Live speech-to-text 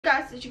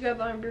guys, it's your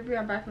girl Baby.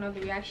 I'm back with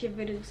another reaction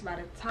video. It's about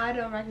a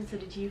title. I'm reacting to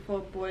the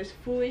G4 Boyz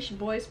Foolish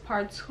Boys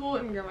Part 2.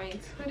 I'm gonna get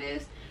into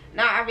this.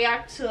 Now I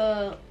react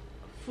to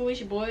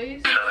Foolish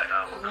Boys.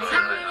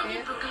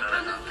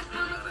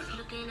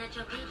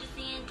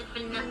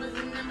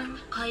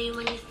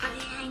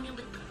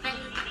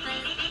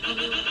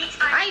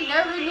 I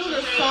never knew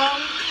the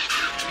song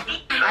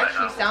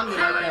actually sounded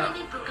like that.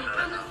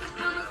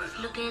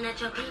 Looking at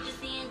your pages,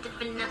 seeing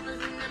different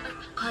numbers and numbers.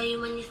 Call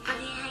you when you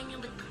study,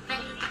 hanging with the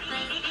fellas.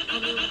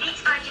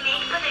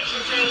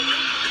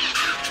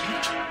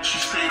 She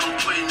say don't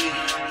play me.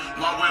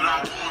 Why would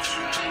I want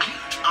you?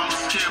 I'm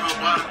scared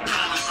about a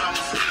promise. I'm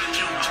scared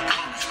you. I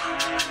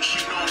promise. She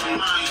knows the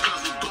line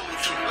doesn't go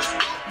to. Let's go.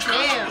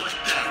 Damn.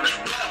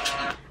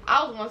 I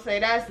was gonna say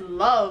that's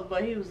love,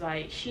 but he was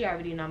like, she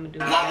already know I'm gonna do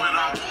it. Why would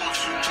I want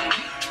you?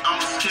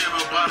 I'm scared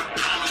about a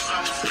promise.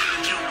 I'm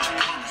scared you. I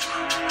promise.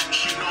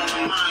 She knows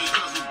the line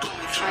doesn't go to.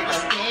 Like a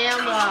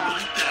damn lie.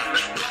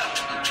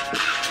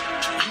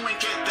 You ain't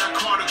get that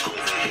Carter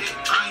COVID hit.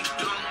 I ain't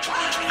done.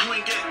 You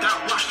ain't get that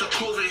watch the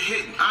COVID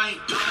hit. I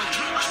ain't done.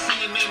 I see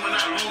your name on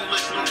that long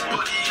list, little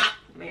buddy.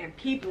 Man,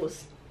 people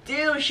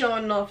still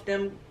showing off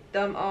them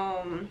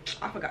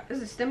I forgot,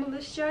 is it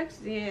stimulus checks?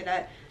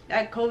 Yeah,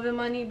 that COVID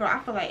money, bro. I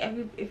feel like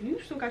if you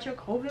still got your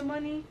COVID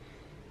money,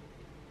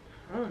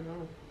 I don't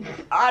know.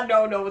 I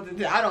don't know what to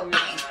do. I don't know.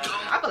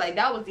 I feel like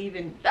that was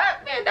even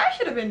that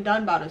should have been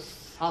done by the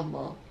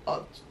summer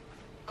of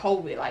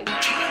COVID. Like, yeah,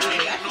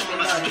 that should have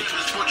been done.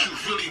 What you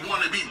really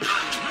want to be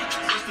done.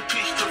 Just a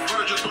piece to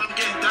Virgil, but I'm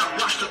getting that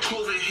watch the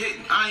COVID hit.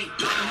 I ain't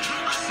done.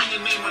 I see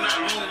your name on that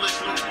long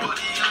list, little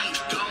buddy. I ain't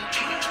done.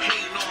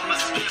 Hating on the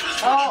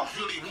scammers, what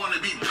you really want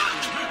to be done.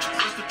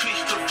 Just a piece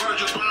to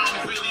Virgil, but I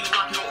don't really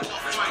rock no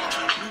off-white.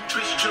 New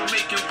bitch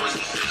Jamaican, but she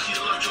says she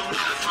loves your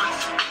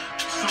motherfuckers.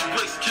 Some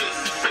waste kids,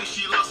 she say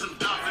she loves some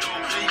Davido.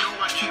 They know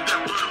I keep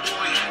that burner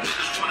boy, had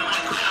niggas running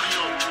like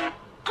cardio.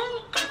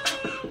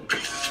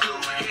 Pieces still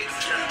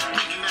hits,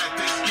 thinking that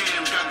they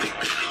scam, got they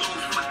penny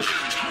loans from a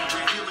kid. We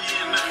really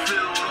in that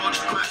field, all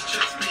these glass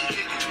checks be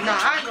hitting. Nah,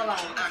 I ain't gonna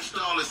lie.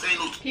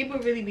 People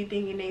really be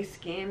thinking they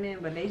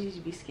scamming, but they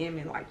just be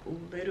scamming like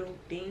little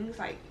things.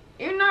 Like,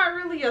 you're not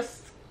really a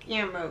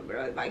scammer,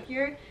 bro. Like,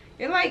 you're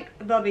like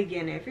the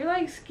beginner. If you're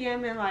like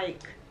scamming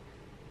like,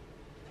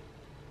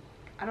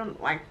 I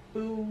don't like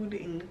food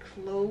and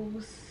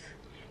clothes,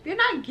 if you're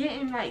not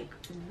getting like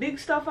big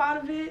stuff out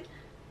of it,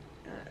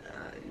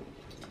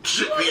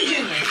 shit be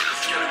in here.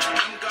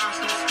 Them guys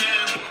don't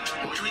scam.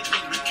 We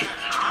think we can.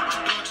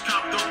 Don't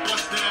stop, don't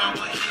bust down,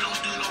 but he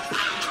don't do no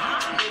friends.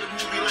 Made a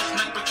movie last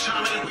night, but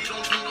Charlie, we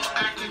don't do no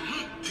acting.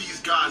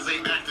 These guys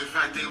ain't acting,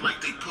 acting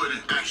like they put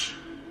in action.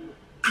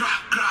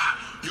 Grah, grah.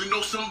 You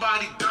know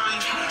somebody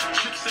dying.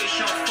 Chick say she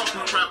don't fuck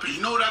with rapper.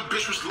 You know that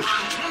bitch was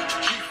lying.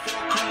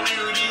 G4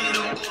 community,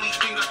 the only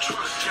thing I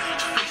trust.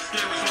 Fake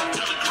scammers on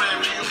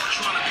Telegram, they all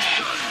trying to be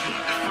done.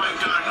 If I ain't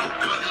got no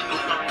gun, you know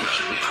I put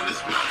your name in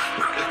this mouth.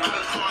 If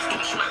cold cars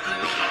don't sweat, you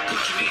know I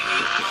put your name in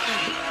your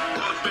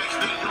mouth. All the banks,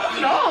 they know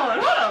me. no, hold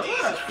up.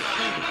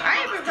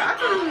 I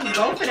thought we was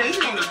go for them.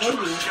 He's on the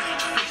boogie.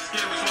 Fake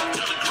scammers on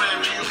Telegram,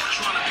 they all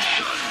trying to be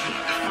done.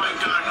 If I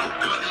ain't got no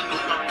gun, you know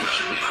I put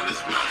your name in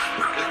this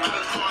mouth. If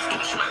cold cars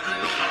don't sweat, you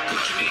know I put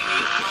your name in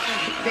your mouth.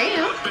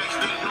 Damn. All the banks,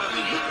 they know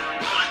me.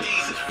 All I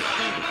need is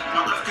funny.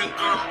 My African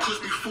girl,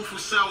 crispy fufu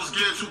sours,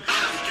 get too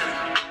bad.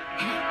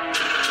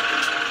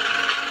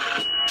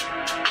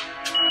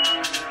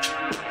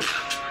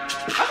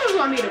 I just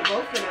want me to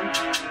vote for them.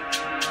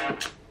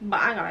 But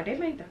I got they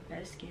make the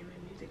best scamming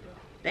music, bro.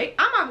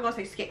 I'm not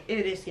gonna say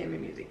it is scamming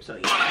music, so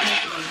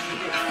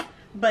yeah.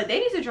 But they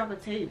need to drop a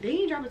tape. They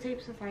didn't drop a tape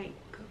since like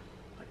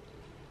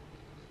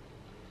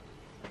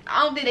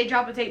I don't think they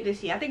dropped a tape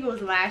this year. I think it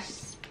was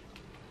last.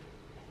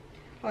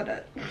 Hold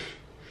up.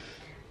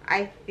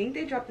 I think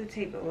they dropped the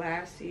tape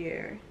last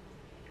year.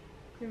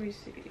 Let me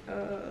see.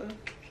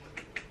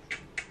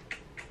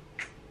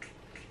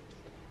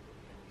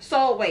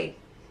 So wait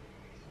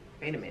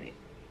a minute.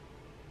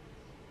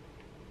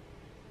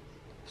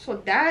 So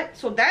that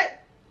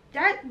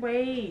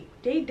way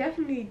they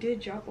definitely did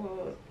drop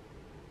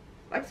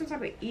like some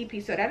type of EP,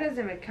 so that doesn't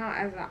even count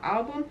as an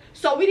album.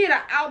 So we did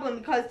an album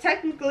because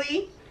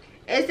technically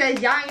it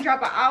says y'all ain't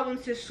drop an album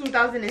since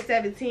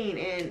 2017,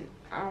 and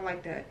I don't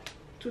like that.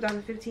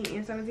 2015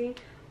 and 17,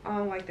 I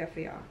don't like that for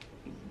y'all.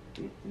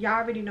 Y'all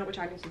already know what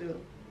y'all need to do.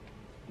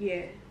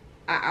 Yeah,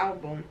 an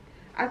album.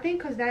 I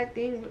think because that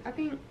thing, I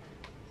think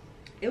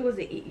it was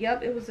a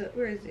yep, it was a,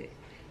 where is it?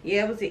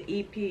 Yeah, it was an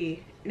EP,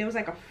 and it was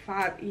like a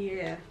 5.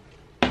 Yeah,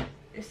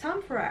 it's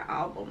time for an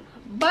album.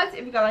 But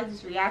if you guys like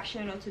this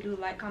reaction, know to do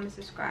like, comment,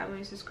 subscribe. When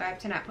you subscribe,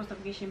 turn that post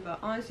notification bell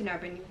on so you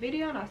never miss a new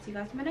video, and I'll see you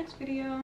guys in my next video.